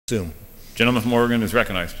Zoom. Gentleman from Oregon is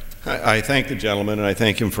recognized. I thank the gentleman, and I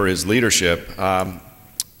thank him for his leadership.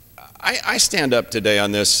 I stand up today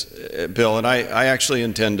on this bill, and I actually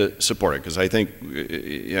intend to support it, because I think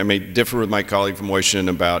I may differ with my colleague from Washington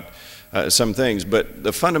about some things, but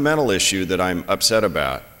the fundamental issue that I'm upset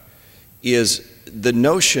about is the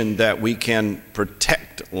notion that we can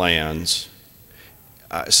protect lands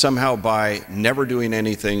somehow by never doing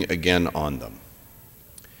anything again on them.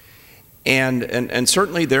 And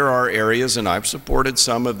certainly there are areas, and I've supported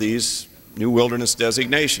some of these new wilderness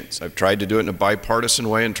designations. I've tried to do it in a bipartisan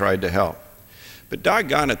way and tried to help. But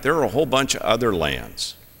doggone it, there are a whole bunch of other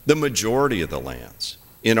lands, the majority of the lands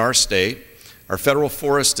in our state, our federal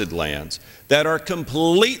forested lands, that are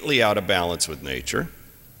completely out of balance with nature,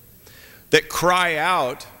 that cry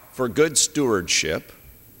out for good stewardship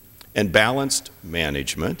and balanced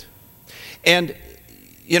management. And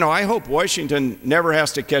you know, I hope Washington never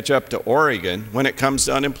has to catch up to Oregon when it comes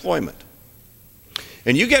to unemployment.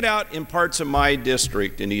 And you get out in parts of my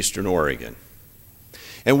district in eastern Oregon,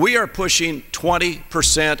 and we are pushing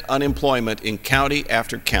 20% unemployment in county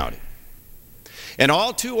after county. And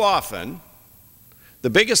all too often, the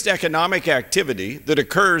biggest economic activity that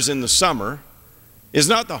occurs in the summer is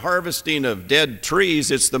not the harvesting of dead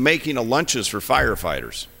trees, it's the making of lunches for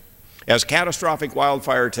firefighters as catastrophic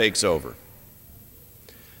wildfire takes over.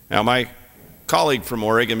 Now, my colleague from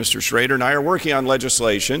Oregon, Mr. Schrader, and I are working on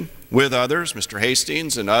legislation with others, Mr.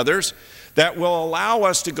 Hastings and others, that will allow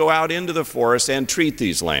us to go out into the forest and treat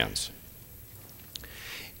these lands.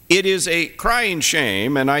 It is a crying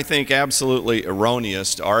shame, and I think absolutely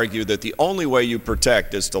erroneous, to argue that the only way you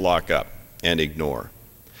protect is to lock up and ignore.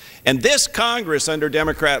 And this Congress, under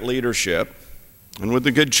Democrat leadership, and with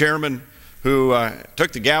the good chairman who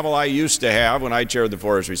took the gavel I used to have when I chaired the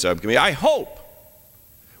Forestry Subcommittee, I hope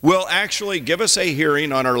will actually give us a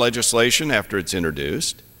hearing on our legislation after it's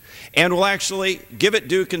introduced, and will actually give it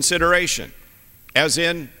due consideration, as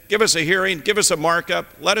in give us a hearing, give us a markup,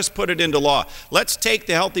 let us put it into law. Let's take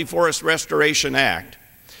the Healthy Forest Restoration Act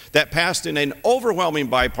that passed in an overwhelming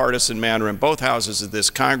bipartisan manner in both houses of this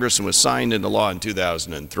Congress and was signed into law in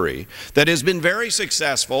 2003, that has been very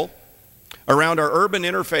successful around our urban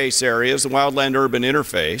interface areas, the wildland-urban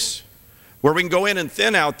interface, where we can go in and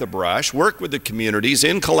thin out the brush, work with the communities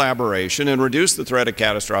in collaboration, and reduce the threat of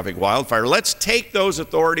catastrophic wildfire. Let's take those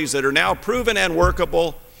authorities that are now proven and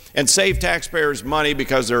workable and save taxpayers money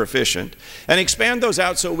because they're efficient, and expand those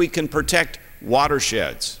out so we can protect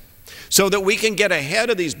watersheds, so that we can get ahead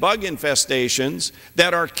of these bug infestations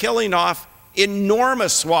that are killing off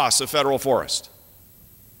enormous swaths of federal forest.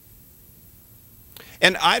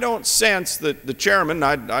 And I don't sense that the chairman,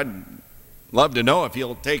 I'd love to know if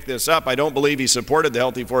he'll take this up. I don't believe he supported the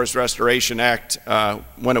Healthy Forest Restoration Act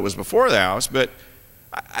when it was before the House, but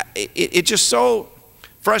it just so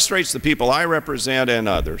frustrates the people I represent and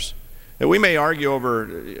others that we may argue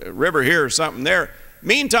over a river here or something there.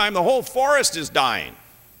 Meantime, the whole forest is dying,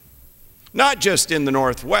 not just in the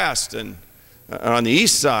Northwest and on the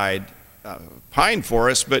east side, pine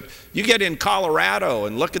forest, but you get in Colorado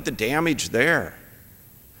and look at the damage there.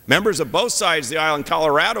 Members of both sides of the aisle in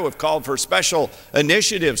Colorado have called for special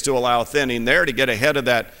initiatives to allow thinning there to get ahead of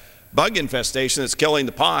that bug infestation that's killing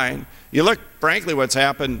the pine. You look, frankly, what's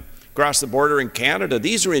happened across the border in Canada.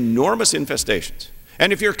 These are enormous infestations.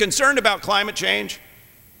 And if you're concerned about climate change,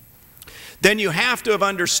 then you have to have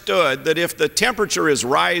understood that if the temperature is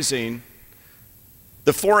rising,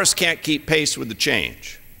 the forest can't keep pace with the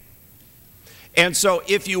change. And so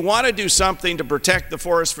if you want to do something to protect the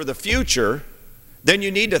forest for the future, then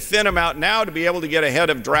you need to thin them out now to be able to get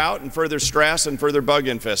ahead of drought and further stress and further bug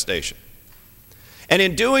infestation. And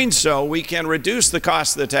in doing so, we can reduce the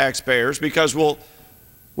cost of the taxpayers, because we'll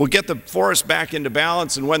get the forest back into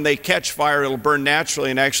balance, and when they catch fire, it'll burn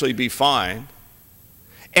naturally and actually be fine.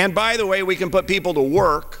 And by the way, we can put people to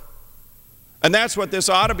work, and that's what this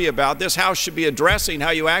ought to be about. This House should be addressing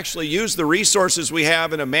how you actually use the resources we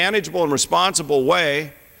have in a manageable and responsible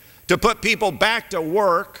way to put people back to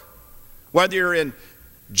work, whether you're in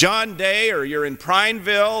John Day or you're in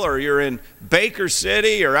Prineville or you're in Baker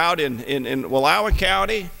City or out in Wallowa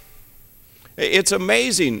County. It's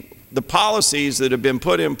amazing the policies that have been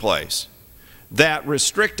put in place that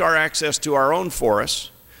restrict our access to our own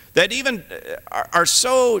forests, that even are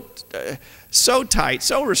so tight,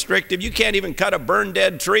 so restrictive, you can't even cut a burned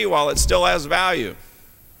dead tree while it still has value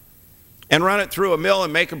and run it through a mill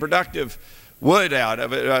and make a productive wood out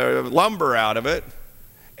of it, lumber out of it.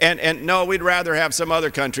 And no, we'd rather have some other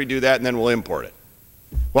country do that, and then we'll import it,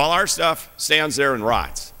 while our stuff stands there and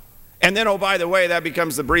rots. And then, oh, by the way, that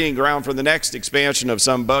becomes the breeding ground for the next expansion of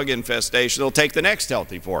some bug infestation. They'll take the next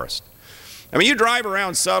healthy forest. I mean, you drive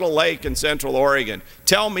around Subtle Lake in Central Oregon,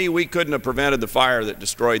 tell me we couldn't have prevented the fire that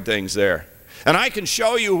destroyed things there. And I can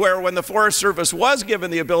show you where, when the Forest Service was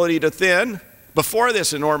given the ability to thin, before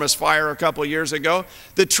this enormous fire a couple years ago,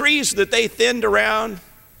 the trees that they thinned around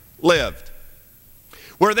lived.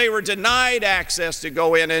 Where they were denied access to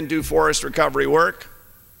go in and do forest recovery work,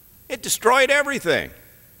 it destroyed everything.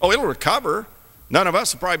 Oh, it'll recover. None of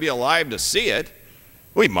us will probably be alive to see it.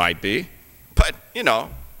 We might be, but, you know,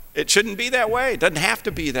 it shouldn't be that way. It doesn't have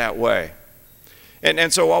to be that way.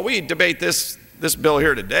 And so while we debate this bill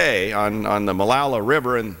here today on the Malala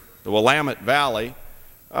River and the Willamette Valley,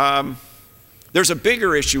 there's a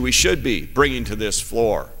bigger issue we should be bringing to this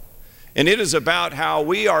floor. And it is about how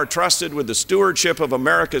we are trusted with the stewardship of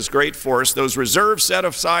America's great forests, those reserves set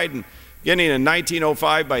aside beginning in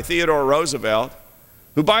 1905 by Theodore Roosevelt,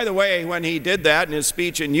 who, by the way, when he did that in his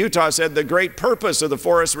speech in Utah, said the great purpose of the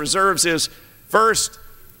forest reserves is, first,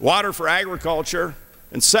 water for agriculture,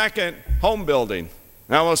 and second, home building.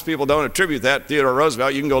 Now, most people don't attribute that to Theodore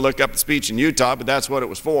Roosevelt. You can go look up the speech in Utah, but that's what it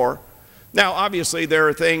was for. Now, obviously, there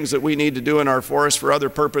are things that we need to do in our forests for other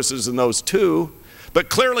purposes than those too, but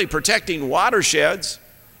clearly protecting watersheds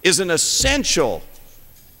is an essential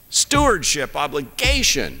stewardship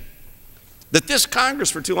obligation that this Congress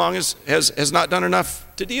for too long has not done enough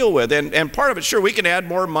to deal with. And part of it, sure, we can add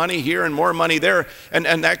more money here and more money there, and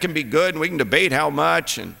that can be good, and we can debate how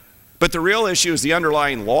much, but the real issue is the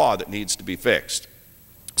underlying law that needs to be fixed.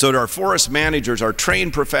 So that our forest managers, our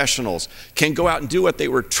trained professionals, can go out and do what they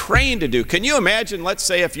were trained to do. Can you imagine, let's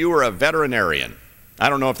say, if you were a veterinarian? I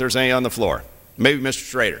don't know if there's any on the floor. Maybe Mr.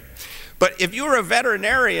 Schrader. But if you were a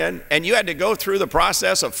veterinarian and you had to go through the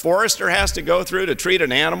process a forester has to go through to treat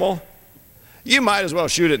an animal, you might as well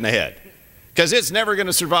shoot it in the head, because it's never going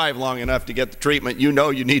to survive long enough to get the treatment you know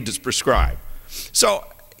you need to prescribe. So,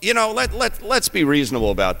 you know, let's be reasonable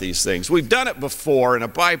about these things. We've done it before in a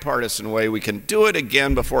bipartisan way. We can do it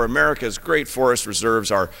again before America's great forest reserves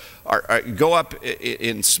go up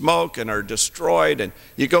in smoke and are destroyed. And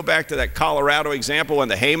you go back to that Colorado example when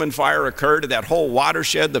the Hayman fire occurred, that whole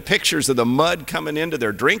watershed, the pictures of the mud coming into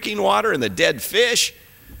their drinking water and the dead fish.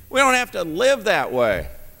 We don't have to live that way.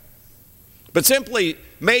 But simply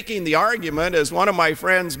making the argument, as one of my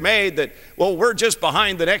friends made, that, well, we're just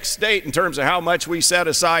behind the next state in terms of how much we set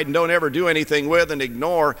aside and don't ever do anything with and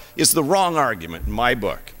ignore, is the wrong argument in my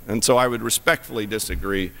book. And so I would respectfully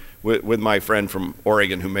disagree with my friend from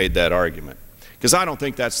Oregon who made that argument, because I don't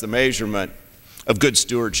think that's the measurement of good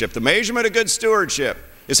stewardship. The measurement of good stewardship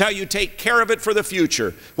is how you take care of it for the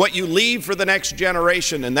future, what you leave for the next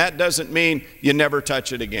generation, and that doesn't mean you never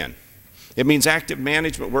touch it again. It means active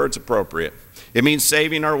management where it's appropriate. It means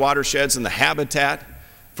saving our watersheds and the habitat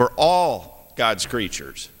for all God's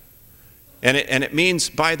creatures. And it means,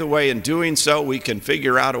 by the way, in doing so, we can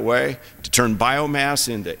figure out a way to turn biomass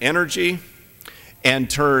into energy and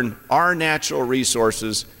turn our natural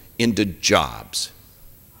resources into jobs.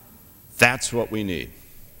 That's what we need.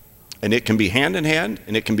 And it can be hand in hand,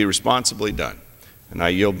 and it can be responsibly done. And I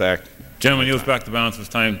yield back. Gentleman yields back the balance of his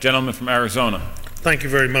time. Gentleman from Arizona. Thank you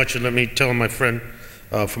very much, and let me tell my friend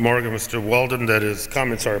from Oregon, Mr. Walden, that his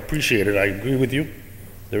comments are appreciated. I agree with you.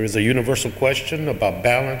 There is a universal question about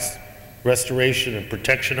balance, restoration, and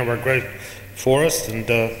protection of our great forests, and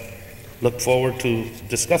look forward to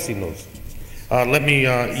discussing those. Let me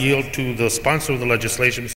yield to the sponsor of the legislation,